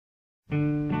There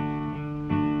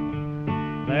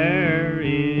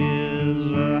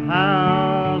is a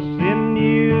house in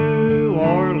New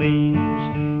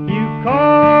Orleans you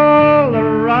call the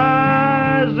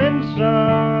rising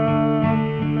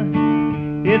sun.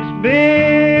 It's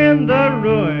been the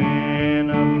ruin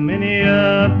of many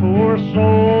a poor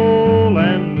soul,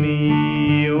 and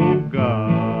me, oh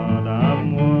God,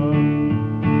 I'm one.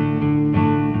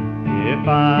 If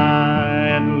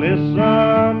I'd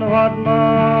listened to what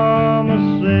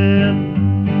Mama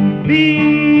said,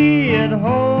 be at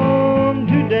home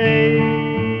today.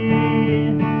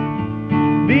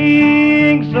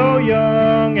 Being so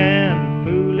young and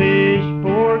foolish,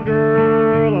 poor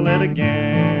girl, I let a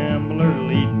gambler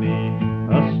lead me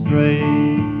astray.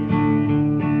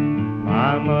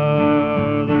 My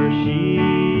mother,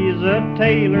 she's a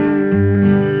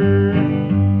tailor,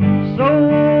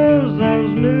 sews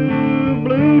those new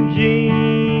blue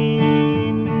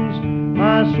jeans.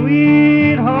 My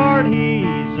sweetheart,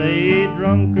 he's a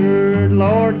drunkard,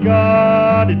 Lord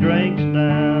God, he drinks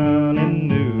down in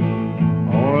New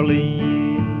Orleans.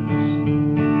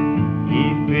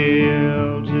 He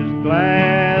fills his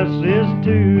glasses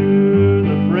to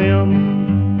the brim,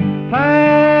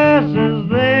 passes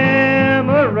them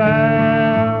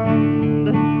around.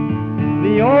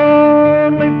 The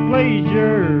only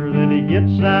pleasure that he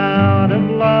gets out of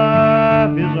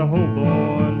life is a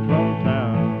hoboing from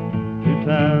town to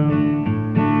town.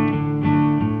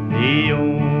 The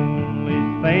only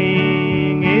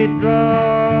thing a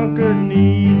drunkard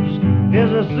needs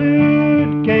is a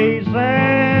suitcase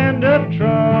and a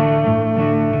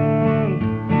trunk.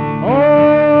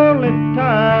 Only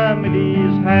time that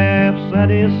he's half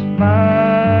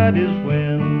satisfied is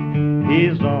when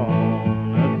he's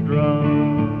on a drum.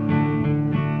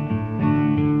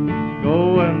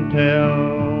 Go and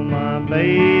tell my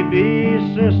baby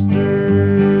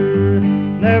sister,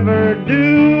 never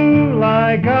do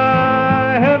like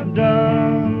I have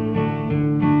done.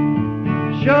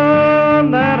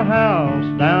 Shun that house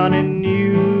down in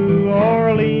New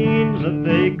Orleans that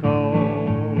they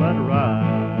call that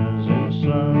rising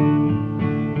sun.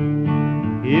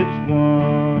 It's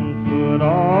 1 foot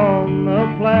on the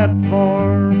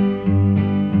platform,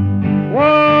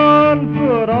 1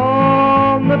 foot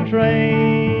on the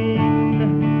train.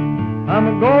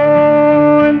 I'm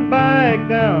going back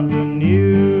down to New